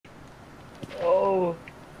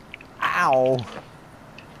Ow!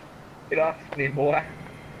 Get off me, boy.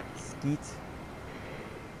 Skeet.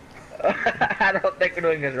 I don't think we're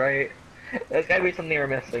doing this right. There's gotta be something we're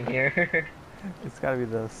missing here. It's gotta be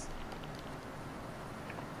this.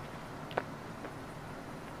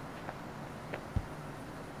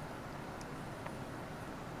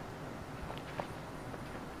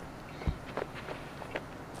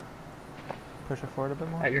 Push it forward a bit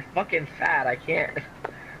more. You're fucking fat, I can't.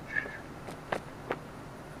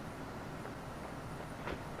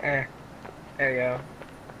 There you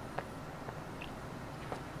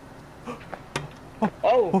go.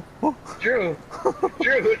 Oh! Drew!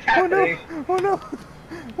 Drew, what's happening? Oh no!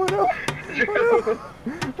 Oh no! Drew! Oh no!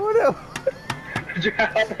 Oh no! Drew, I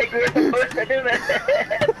don't think we're supposed to do this!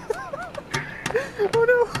 Oh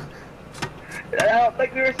no! I don't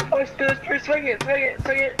think we were supposed to do this. Drew, swing it, swing it,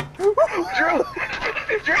 swing it! Drew!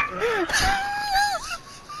 Drew!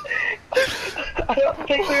 I don't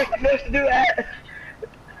think we were supposed to do that!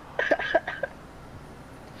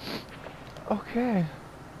 Okay.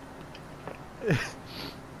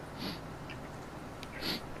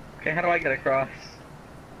 Okay, how do I get across?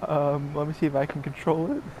 Let me see if I can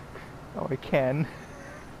control it. Oh, I can.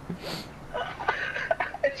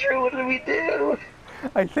 Drew, what did we do?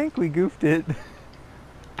 I think we goofed it.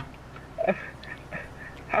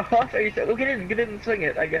 How else are you so? Well, get in and swing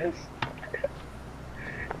it, I guess.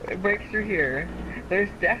 It breaks through here. There's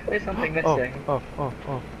definitely something missing. Oh.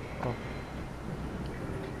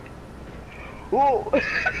 Whoa!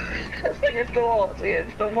 Swing it to the wall, swing it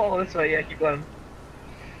to the wall this way, yeah, keep going.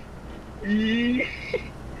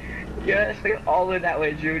 Yeah, swing it all the way that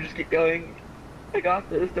way, Drew, just keep going. I got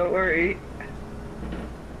this, don't worry.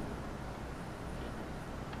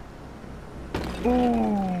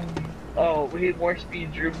 Boom! Oh, we need more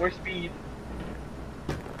speed, Drew, more speed.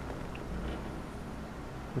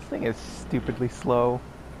 This thing is stupidly slow.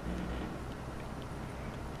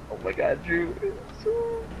 Oh my god, Drew.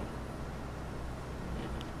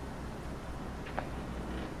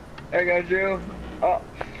 There you go, Drew. Oh.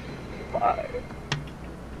 Fuck.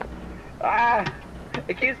 Ah!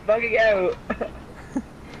 It keeps bugging out.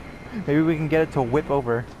 Maybe we can get it to whip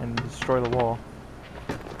over and destroy the wall.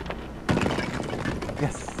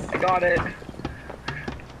 Yes! I got it.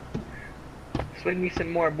 Swing me some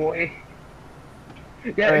more, boy.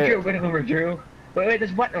 Yeah, Right. Drew, go over, Drew. Wait,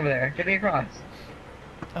 there's a button over there. Get me across.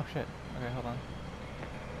 Oh shit. Okay, hold on.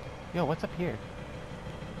 Yo, what's up here?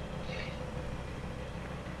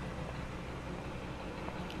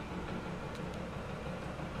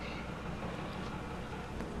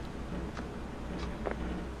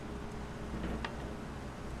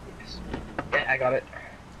 Yeah, I got it.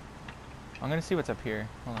 I'm gonna see what's up here.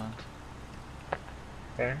 Hold on.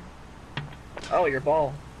 Okay. Oh, your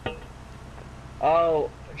ball. Oh,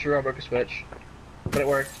 Drew, I broke a switch. But it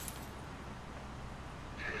worked.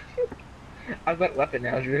 I've got a weapon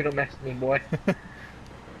now, Drew. Don't mess with me, boy.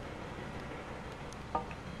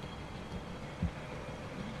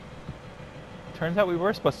 Turns out we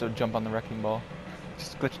were supposed to jump on the wrecking ball.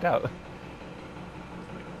 Just glitched out.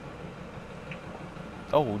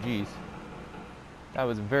 Oh, jeez. That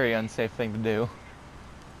was a very unsafe thing to do.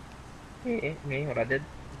 Me? What I did?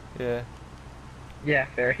 Yeah. Yeah,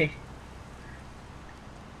 very.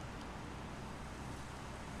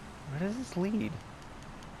 Where does this lead?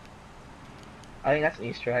 I think that's an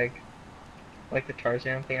Easter egg. Like the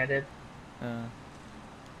Tarzan thing I did. Found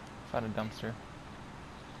a dumpster.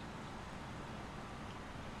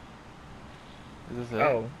 Is this it?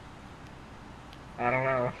 Oh. I don't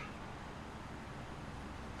know.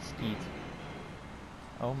 Skeet.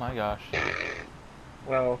 Oh my gosh.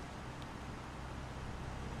 Well.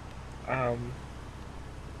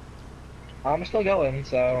 I'm still going,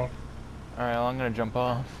 so. Alright, well, I'm gonna jump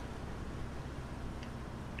off.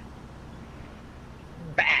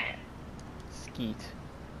 Bah! Skeet.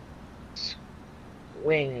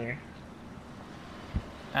 Wing.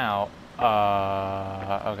 Ow.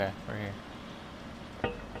 Okay, we're here.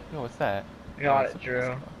 Yo, what's that? Got it's it, a Drew.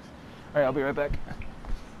 box. Alright, I'll be right back.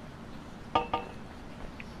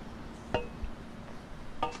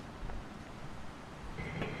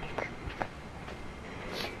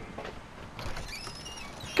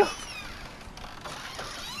 Go!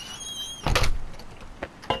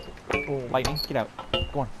 Boom. Lightning, get out.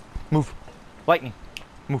 Go on. Move. Lightning.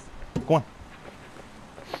 Move. Go on.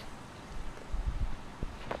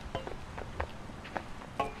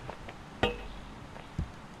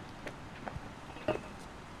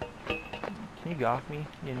 Can you get off me,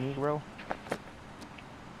 you Negro?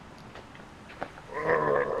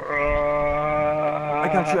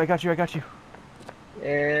 I got you.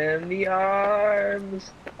 In the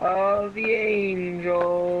arms of the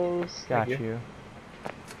angels. Thank Got you.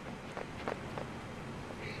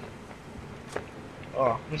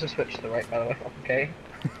 Oh, there's a switch to the right, by the way. Okay.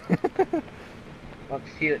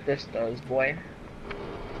 Let's see what this does, boy.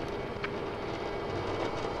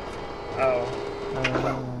 Oh.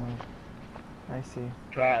 I see.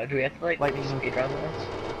 Do we have to, like, Lightning. speed run this?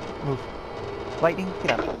 Move. Lightning,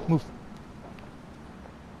 get up. Move.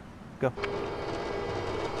 Go.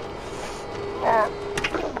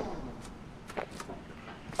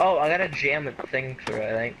 Oh, I gotta jam a thing through,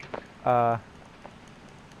 I think.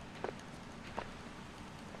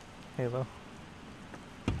 Halo.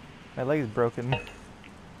 My leg is broken.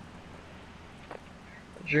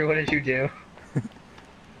 Drew, what did you do?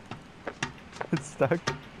 It's stuck.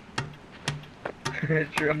 Drew,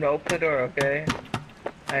 I'm gonna open the door, okay?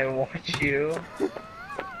 I want you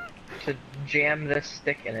to jam this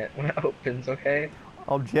stick in it when it opens, okay?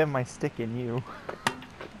 I'll jam my stick in you.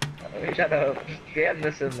 Shut up. Just jam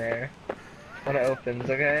this in there when it opens,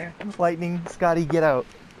 okay? Lightning, Scotty, get out.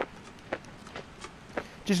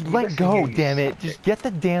 Just let Listen go, here, you damn it. stick. Just get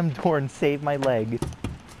the damn door and save my leg.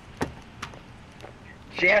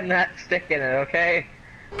 Jam that stick in it, okay?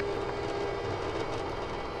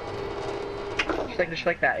 Just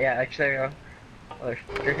like that, yeah, actually, there you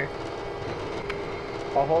go.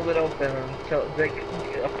 Oh, I'll hold it open until, like,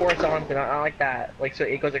 force on, but not like that. Like, so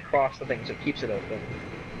it goes across the thing, so it keeps it open.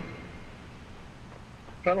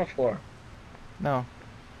 Put it on the floor. No.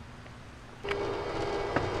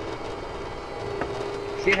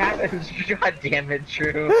 See what happens? God damn it,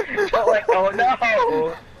 Drew. Don't let go,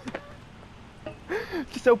 no!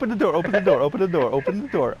 Just open the door, open the door, open the door, open the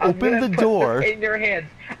door, I'm open gonna the put door. this in your hands.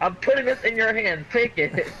 I'm putting this in your hands. Take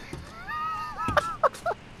it.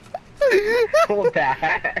 Hold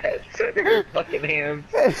that. Put it in your fucking hands.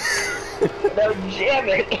 Now jam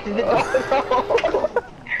it in the door.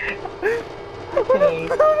 Okay.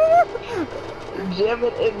 Jam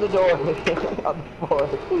it in the door on the floor,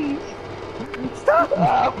 please. Stop!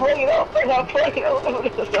 I'm pulling it open. I'm pulling it open.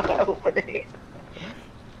 It's not opening.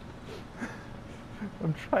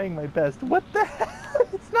 I'm trying my best. What the hell?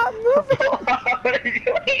 It's not moving! What are you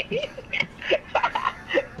doing?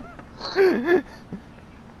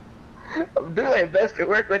 I'm doing my best to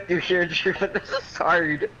work with you here, Drew, but this is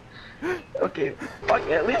hard. Okay, fuck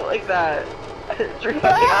it, leave it like that. Drew,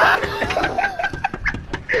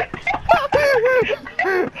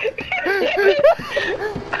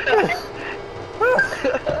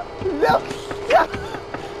 No!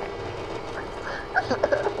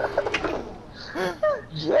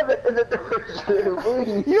 jam it in the door, Drew,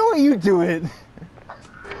 please. You know what, you do it!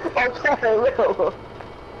 Okay, I will.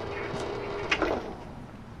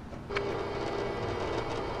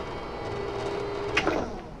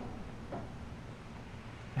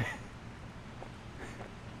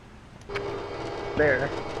 There.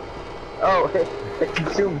 Oh, it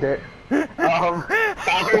consumed it. How are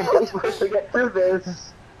we supposed to get through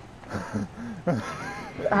this?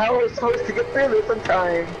 How are we supposed to get through this in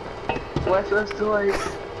time? Am I supposed to, like,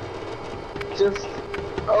 just...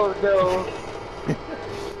 Oh no.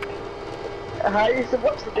 How are you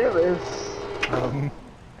supposed to do this?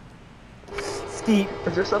 Skeet.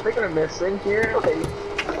 Is there something I'm missing here? Like...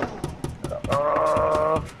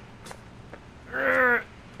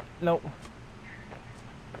 No.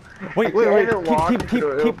 Wait,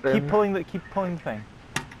 keep pulling the thing.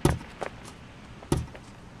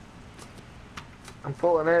 I'm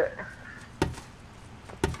pulling it.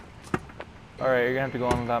 Alright, you're gonna have to go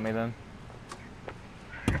on without me then.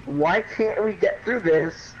 Why can't we get through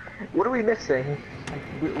this? What are we missing?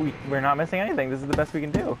 We're not missing anything. This is the best we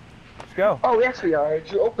can do. Let's go. Oh, yes we are.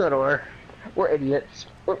 You open the door. We're idiots.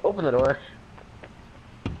 Open the door.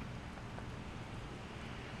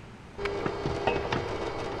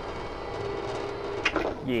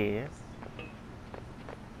 Yes.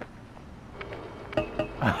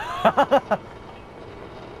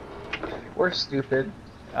 We're stupid.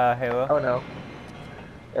 Halo. Oh no.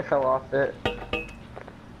 I fell off it.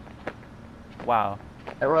 Wow.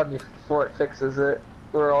 I run before it fixes it.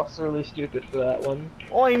 We're also really stupid for that one.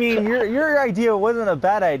 Well, I mean, your idea wasn't a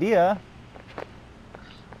bad idea.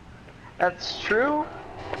 That's true,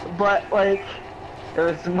 but like, it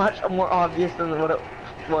was much more obvious than what it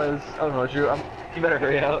was. Oh no, Drew, you better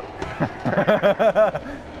hurry up.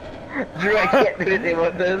 Drew, I can't do anything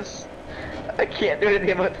about this. I can't do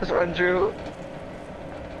anything about this one, Drew.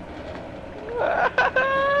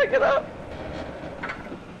 Get up.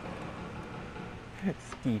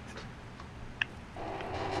 Skeet.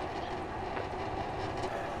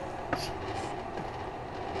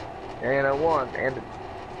 And a one,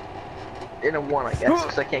 I guess,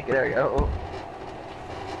 because I can't get out yet. Oh.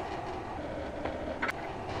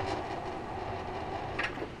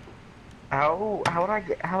 How would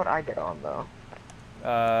I get on though?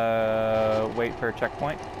 Wait for a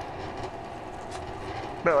checkpoint.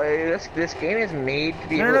 But like, this game is made to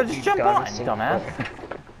be No, able no, to no, be just jump done on, single dumbass. player.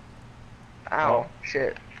 Ow, Oh.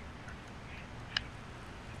 shit.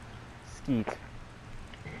 Skeet.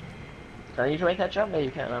 Can I usually make that jump? Maybe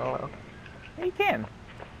you can, I don't know. Yeah, you can.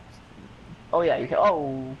 Oh yeah, you can.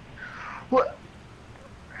 Oh, what?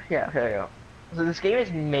 Yeah, there you go. So this game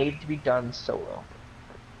is made to be done solo,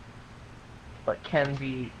 but can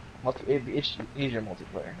be it's easier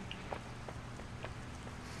multiplayer.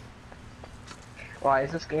 Why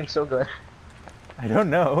is this game so good? I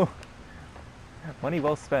don't know. Money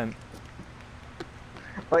well spent.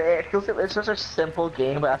 Like it feels like it's such a simple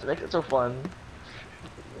game, but that's what makes it so fun.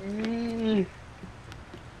 Eee.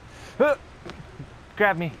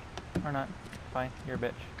 Grab me. Or not. Fine, you're a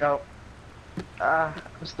bitch. Go. I'm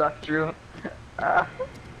stuck, Drew. I'll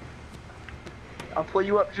pull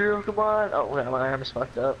you up, Drew. Come on. Oh, yeah, my arm is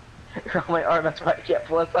fucked up. My arm, that's why I can't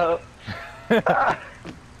pull us out. Ah.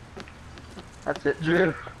 That's it,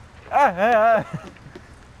 Drew.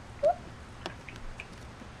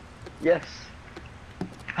 Yes.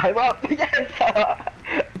 I'm up. Yes.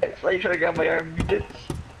 I saw you trying to grab my arm, you bitch.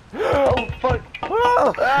 Oh, fuck.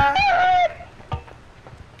 Ah.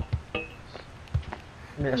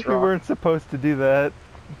 Miss We rock. weren't supposed to do that.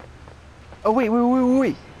 Oh, wait.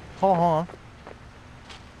 Hold on.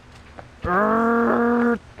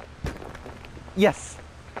 Yes.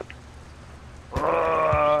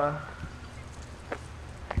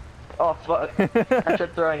 Oh, fuck. I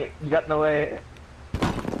tried throwing it. You got in the way.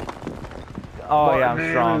 Oh, yeah,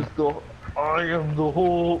 I'm strong. I am the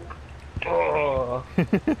Hulk. Oh.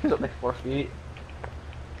 Took like 4 feet.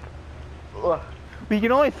 Ugh. We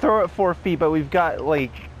can only throw it 4 feet, but we've got,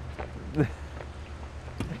 like...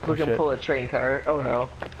 We can shit. pull a train car. Oh no.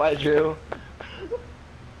 Bye, Drew.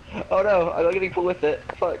 Oh no, I'm not getting pulled with it.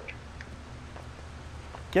 Fuck.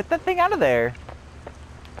 Get that thing out of there.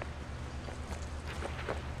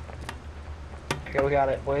 Okay, we got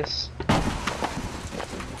it, boys.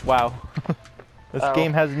 Wow. This Oh.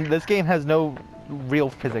 game has no real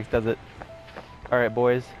physics, does it? All right,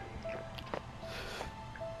 boys.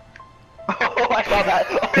 Oh, I saw that.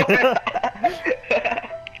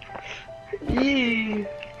 Yee.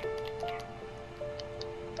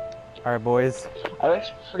 All right, boys. I always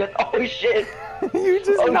forget. Oh shit. You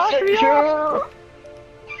just Oh knocked shit, me off.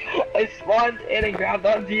 Drew. I spawned in and grabbed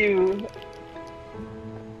onto you.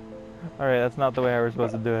 All right, that's not the way I was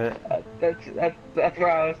supposed to do it. That's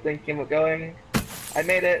where I was thinking of going. I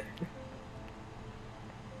made it.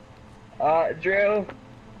 Drew,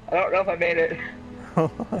 I don't know if I made it.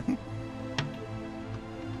 Hold on.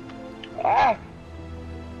 Ah!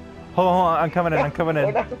 Hold on, I'm coming in. I'm coming Oh,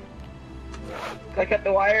 in. no. Can I cut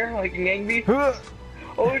the wire like you yanked me?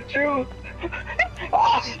 Oh, Drew!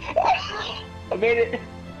 Ah! I made it.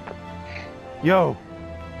 Yo.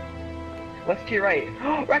 What's to your right?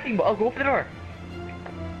 Wrecking ball. Oh, go open the door.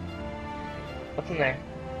 What's in there?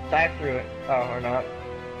 Dive through it. Oh, or not.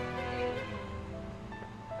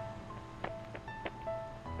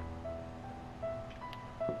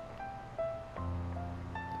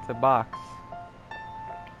 It's a box.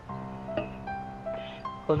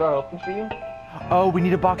 Was the door open for you? Oh, we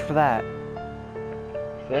need a box for that.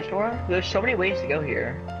 This door? There's so many ways to go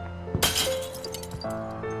here.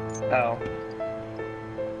 Oh.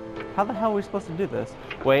 How the hell are we supposed to do this?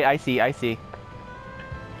 Wait, I see.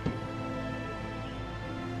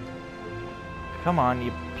 Come on,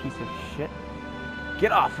 you piece of shit.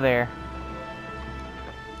 Get off there.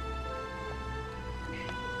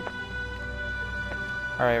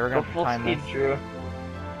 Alright, we're Go gonna full time speed, this. Drew.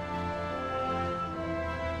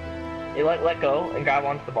 You let go and grab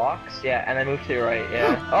onto the box, yeah, and then move to your right,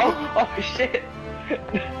 yeah. Oh shit!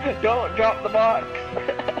 Don't drop the box!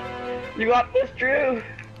 You got this, Drew!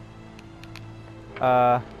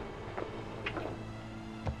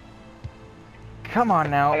 Come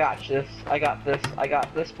on now. I got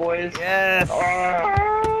this, boys. Yes!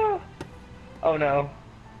 Ah! Oh no.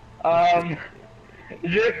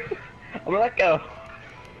 Drew, I'm gonna let go.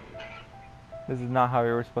 This is not how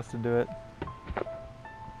we were supposed to do it.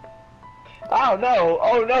 Oh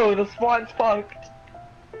no, the spawn's fucked.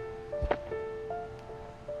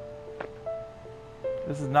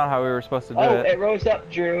 This is not how we were supposed to do Oh, it. it rose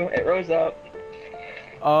up, Drew. It rose up.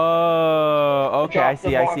 Oh, okay, Drop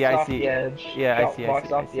the I box see. off the edge. Yeah, Drop I see, the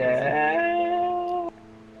box off the edge.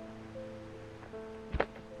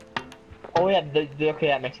 Oh yeah, okay,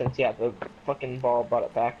 that makes sense. Yeah, the fucking ball brought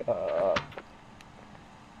it back.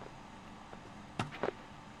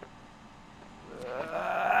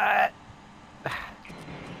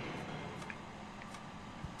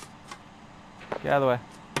 Get out of the way.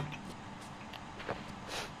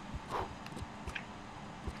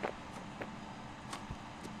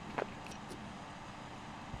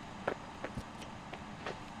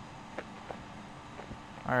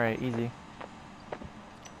 Alright, easy.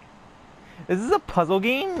 This is a puzzle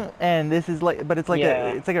game, and this is like, but it's like Yeah.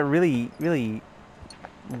 it's like a really, really,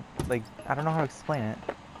 like, I don't know how to explain it.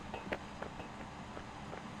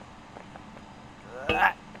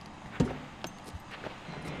 Ah.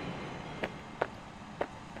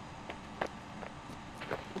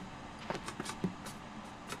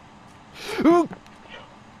 Ooh.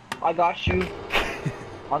 I got you.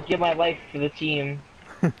 I'll give my life for the team.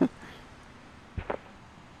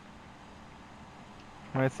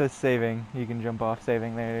 When it says saving, you can jump off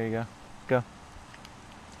saving. There you go. Go.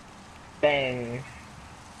 Bang.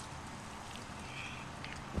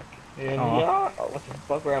 And Aw. yeah. Oh, what the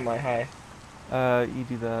fuck? Where am I? Hi. You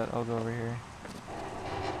do that. I'll go over here.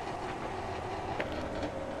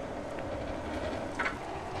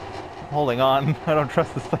 Holding on. I don't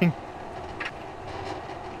trust this thing.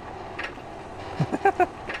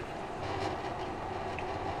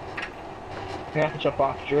 I have to jump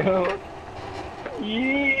off, Drew.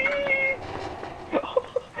 Yeah.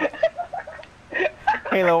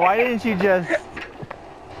 Halo, why didn't you just...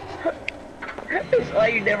 That's why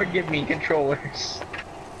you never give me controllers.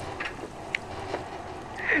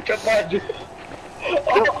 Jump on, Drew.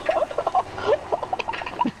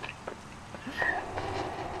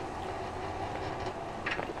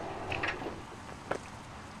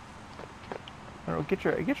 I don't know, get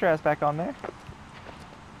your ass back on there.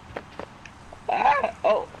 Ah,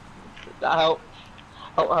 oh. Help.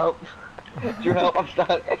 Help. Drew, help. I'm stuck.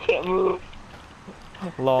 I can't move.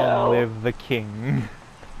 Long Help. live the king.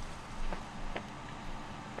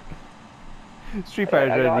 Street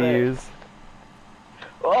Fighter's I ready got to it. use.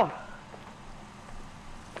 Oh.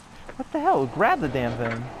 What the hell? Grab the damn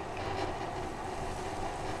thing.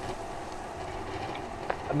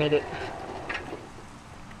 I made it.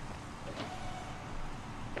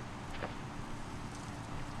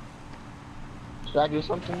 Should I do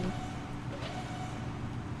something?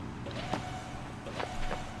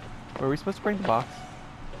 Were we supposed to bring the box?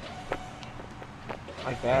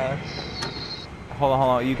 I guess. Hold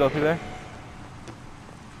on. You go through there.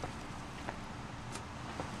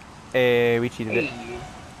 Hey, we cheated it. Hey.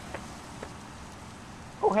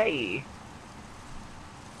 Oh, hey.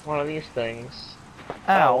 One of these things.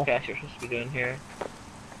 Ow. Oh, okay, that's what you're supposed to be doing here.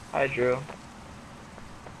 Hi, Drew.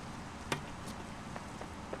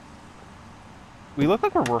 We look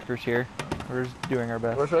like we're workers here. We're just doing our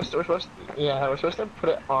best. We're supposed to, yeah, we're supposed to put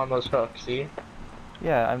it on those hooks, see?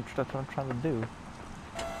 Yeah, that's what I'm trying to do.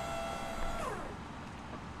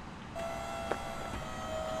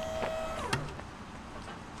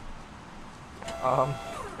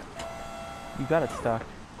 You got it stuck.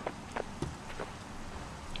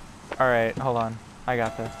 Alright, hold on. I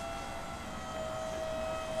got this.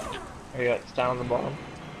 There you go, it's down on the bottom.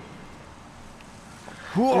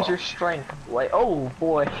 Use your strength, boy. Oh,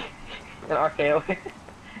 boy. An RKO.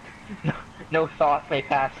 no thoughts may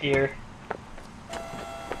pass here.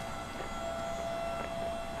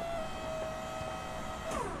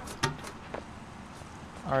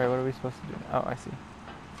 Alright, what are we supposed to do? Oh, I see.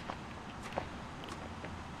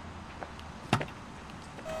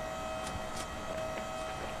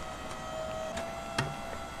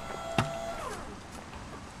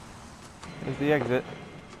 There's the exit.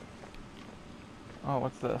 Oh,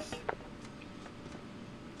 what's this?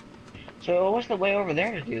 So what's the way over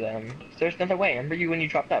there to do them? There's another way. Remember when you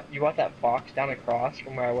brought that box down across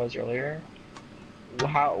from where I was earlier?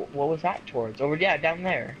 What was that towards? Over, yeah, down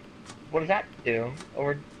there. What does that do?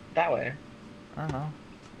 Over that way. I don't know.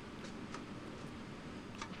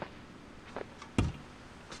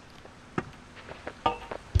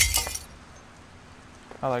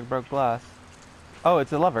 Oh, like broke glass. Oh,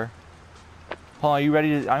 it's a lever. Hold on, you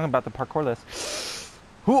ready to... I'm about to parkour this.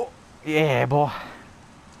 Whoo! Yeah, boy.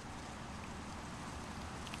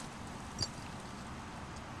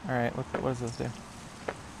 Alright, what does this do?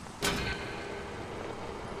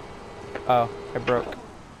 Oh, it broke.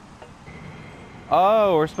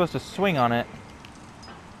 Oh, we're supposed to swing on it.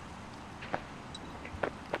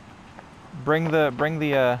 Bring the,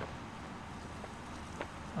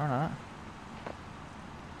 or not.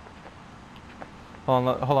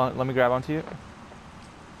 Hold on, let me grab onto you.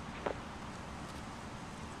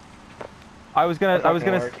 I was gonna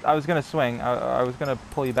swing. I was gonna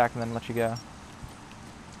pull you back and then let you go.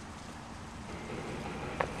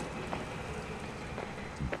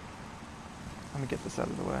 Let me get this out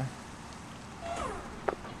of the way.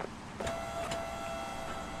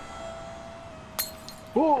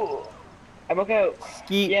 Ooh! I broke out.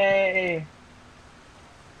 Skeet. Yay!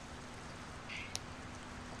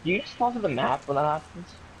 Do you just fall to the map when that happens?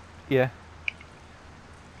 Yeah.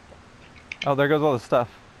 Oh, there goes all the stuff.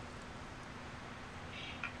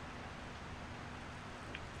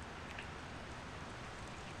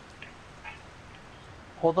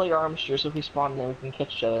 Hold all your arms true so if we spawn then we can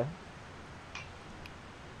catch each other.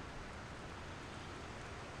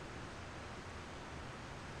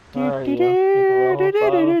 Where are you?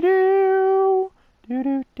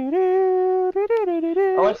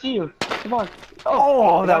 Oh, I see you. Come on.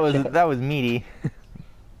 Oh, I that gotcha. was meaty.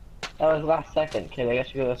 That was last second, kid. I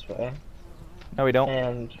guess you go this way. No, we don't.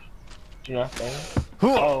 And do nothing.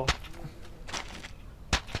 Oh,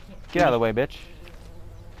 Get out of the way, bitch.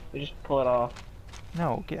 we just pull it off.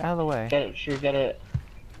 No, get out of the way. Get it, sure, get it.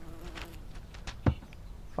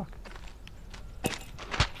 Fuck.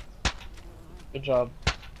 Good job.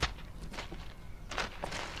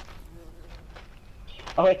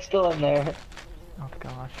 Oh, it's still in there. Oh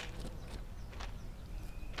gosh.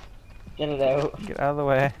 Get it out. Get out of the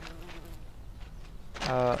way.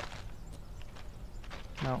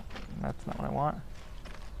 No, that's not what I want.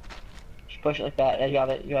 Just push it like that. Yeah, you got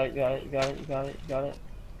it. You got it. You got it. You got it. You got it. You got it.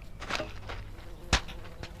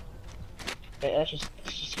 Okay, let's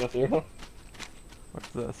just go through. What's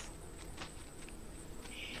this?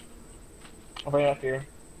 I'll bring it up here.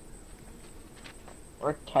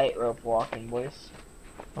 We're tightrope walking, boys.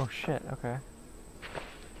 Oh shit, okay.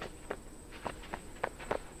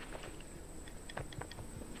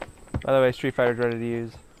 By the way, Street Fighter's ready to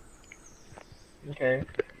use. Okay.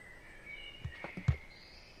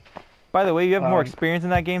 By the way, you have more experience in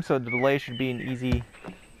that game, so the delay should be an easy,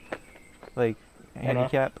 like,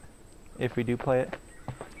 handicap if we do play it.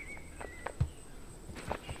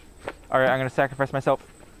 Alright, I'm gonna sacrifice myself.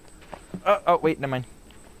 Oh, wait, never mind.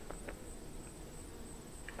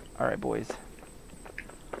 Alright, boys.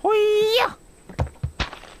 Hoi-ya!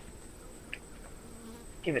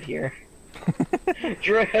 Give it here.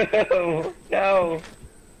 Drew! No!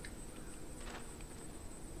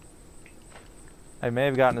 I may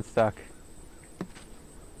have gotten it stuck.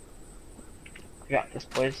 We got this,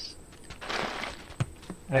 boys.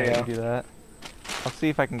 I There you gotta go. do that. I'll see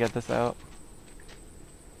if I can get this out.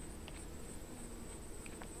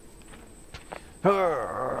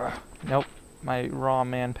 Nope. My raw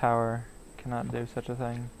manpower cannot do such a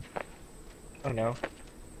thing. Oh no.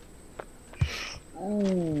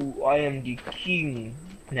 Ooh, I am the king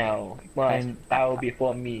now. Must bow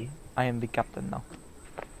before me. I am the captain now.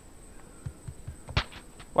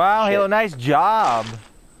 Wow, Shit. Halo, nice job!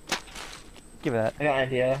 Give me that. I got an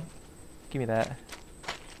idea. Give me that.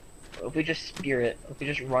 If we just spear it, if we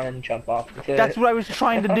just run and jump off into That's it. what I was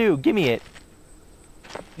trying to do. Give me it.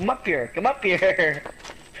 Come up here, come up here!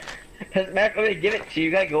 Doesn't matter if I'm gonna give it to you,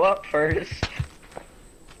 you gotta go up first.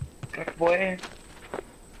 Cook boy.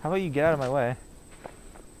 How about you get out of my way?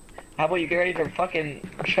 How about you get ready to fucking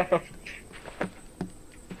jump?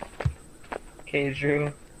 Okay,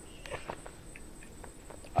 Drew.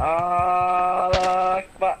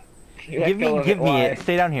 Give me it.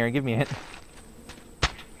 Stay down here. Give me it.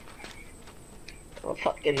 Well,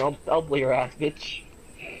 fucking, I'll blow your ass, bitch.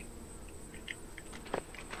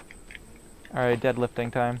 Alright,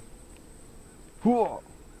 deadlifting time. Whoa.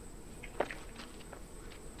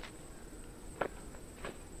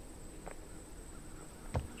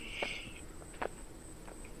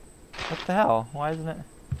 What the hell? Why isn't it?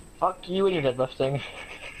 Fuck you and your deadlifting.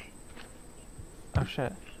 Oh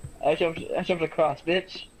shit. I jumped across,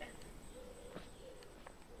 bitch.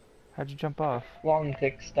 How'd you jump off? Long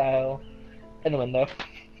thick style. In the window.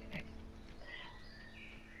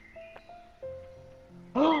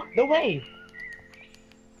 Oh, no way!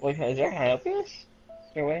 Wait, is there a way to open this? Is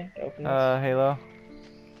there a way to open this? Halo.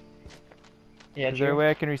 Yeah, Is there a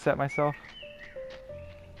way I can reset myself?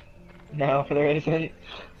 No, there isn't.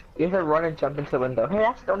 You have to run and jump into the window. Hey,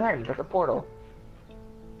 that's Stonehenge. That's a portal.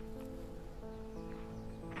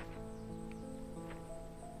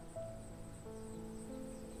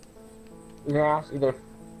 You're gonna have to either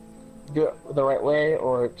do it the right way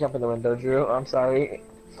or jump in the window, Drew. I'm sorry.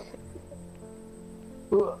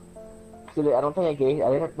 Ooh. See, I don't think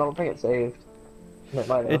I don't think it saved. It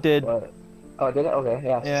might have. It did. But... Oh, did it? Okay,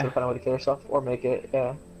 yeah. Yeah. So find a way to kill yourself or make it.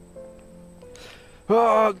 Yeah.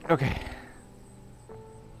 Oh, okay.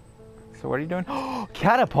 So what are you doing?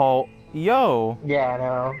 Catapult! Yo! Yeah, I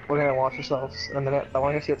know. We're gonna watch ourselves in a minute. I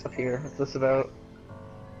want to see what's up here. What's this about?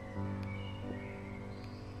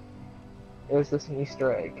 Is this an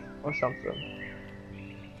Easter egg or something?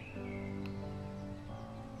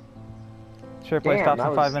 Sure, play stops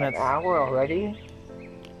in 5 minutes. An hour already?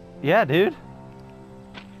 Yeah, dude.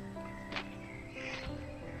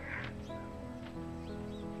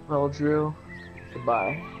 Well, Drew,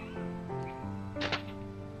 goodbye.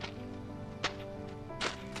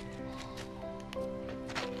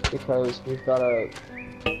 Because we've gotta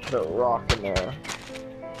put a rock in there.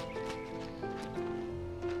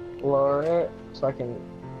 Lower it so I can.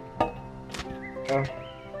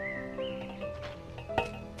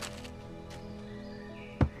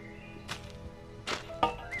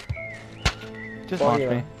 Just launch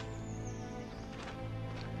me.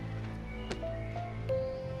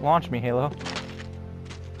 Launch me, Halo.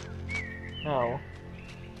 No.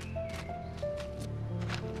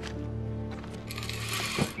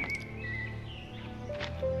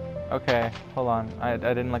 Okay, hold on. I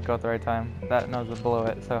didn't let go at the right time. That nose was below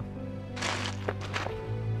it, so.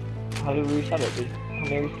 How do we reset it, dude? How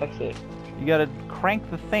do we fix it? You gotta crank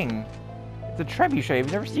the thing. It's a trebuchet. Have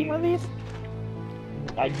you never seen one of these?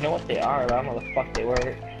 I know what they are, but I don't know the fuck they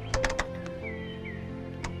work.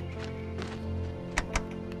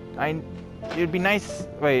 It'd be nice.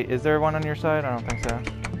 Wait, is there one on your side? I don't think so.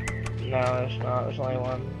 No, there's not. There's only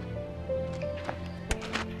one.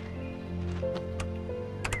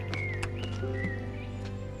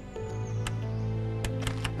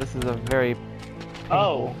 This is a very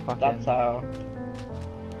Oh, fucking... that's how.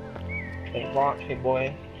 Okay, launch me,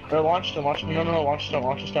 boy. Or launch the stone. No, launch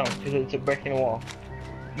the stone, because it's a break in the wall.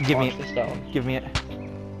 Give launch me the stone. Give me it.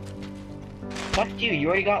 Fuck you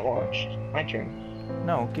already got launched. My turn.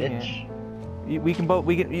 No, give me it. We can both.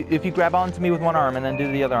 If you grab onto me with one arm and then do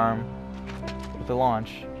the other arm with the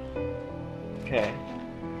launch. Okay.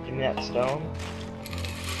 Give me that stone.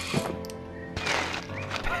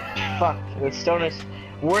 Fuck. The stone is.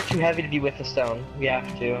 We're too heavy to be with the stone. We have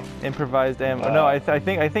to. Improvised ammo. No, I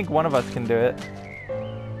think one of us can do it.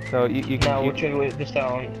 So you can. No, we're too with the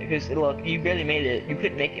stone because look, you barely made it. You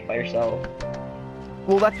couldn't make it by yourself.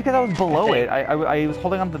 Well, that's because I was below it. I was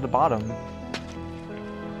holding on to the bottom.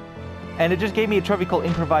 And it just gave me a trophy called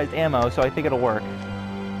improvised ammo, so I think it'll work.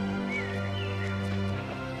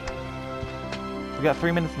 We got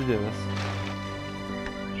 3 minutes to do this.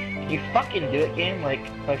 You fucking do it, game, like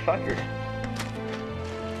fucker.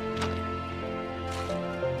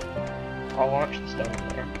 I'll launch the stone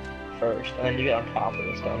there first, and then you get on top of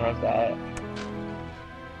the stone. How's that?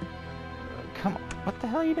 Come on, what the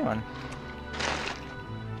hell are you doing?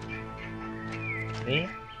 Me?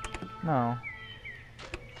 No.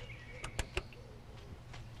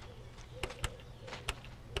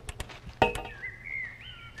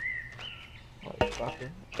 Fucker.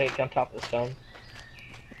 Okay, get on top of the stone.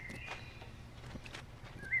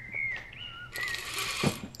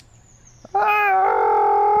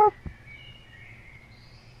 Ah!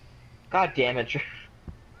 God damn it.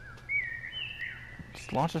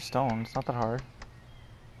 Just launch a stone. It's not that hard.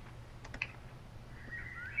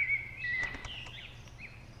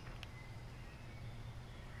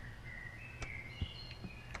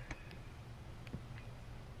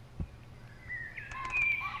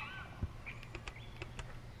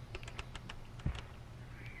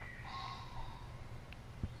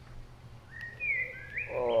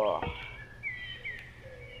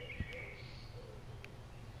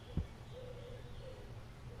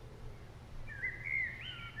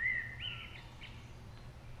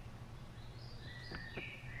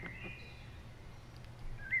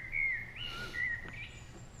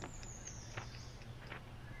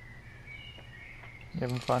 You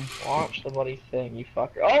having fun? Launch the bloody thing, you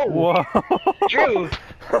fucker. Oh! Whoa! Drew!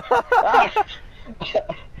 Ah!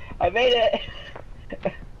 I made it!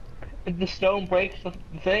 Did the stone break the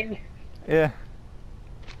thing? Yeah.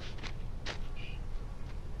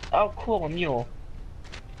 Oh, cool, a mule.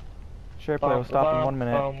 Sure, play. We'll stop in 1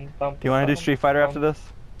 minute. Do you want to do Street Fighter after this?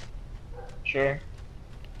 Sure.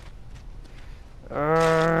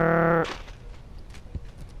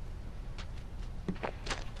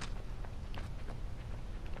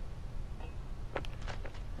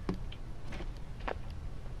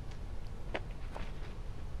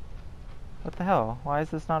 What the hell? Why is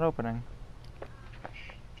this not opening?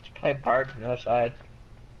 It's probably barred from the other side.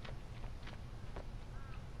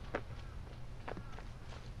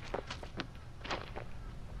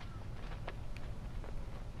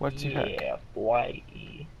 What's your heck? Yeah, boy.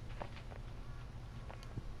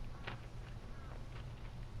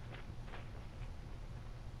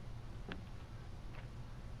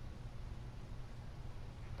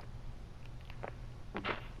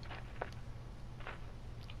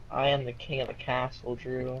 I am the king of the castle,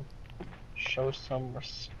 Drew. Show some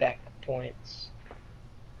respect points.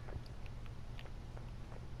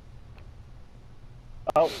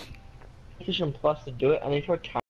 Oh, PlayStation Plus to do it. I need to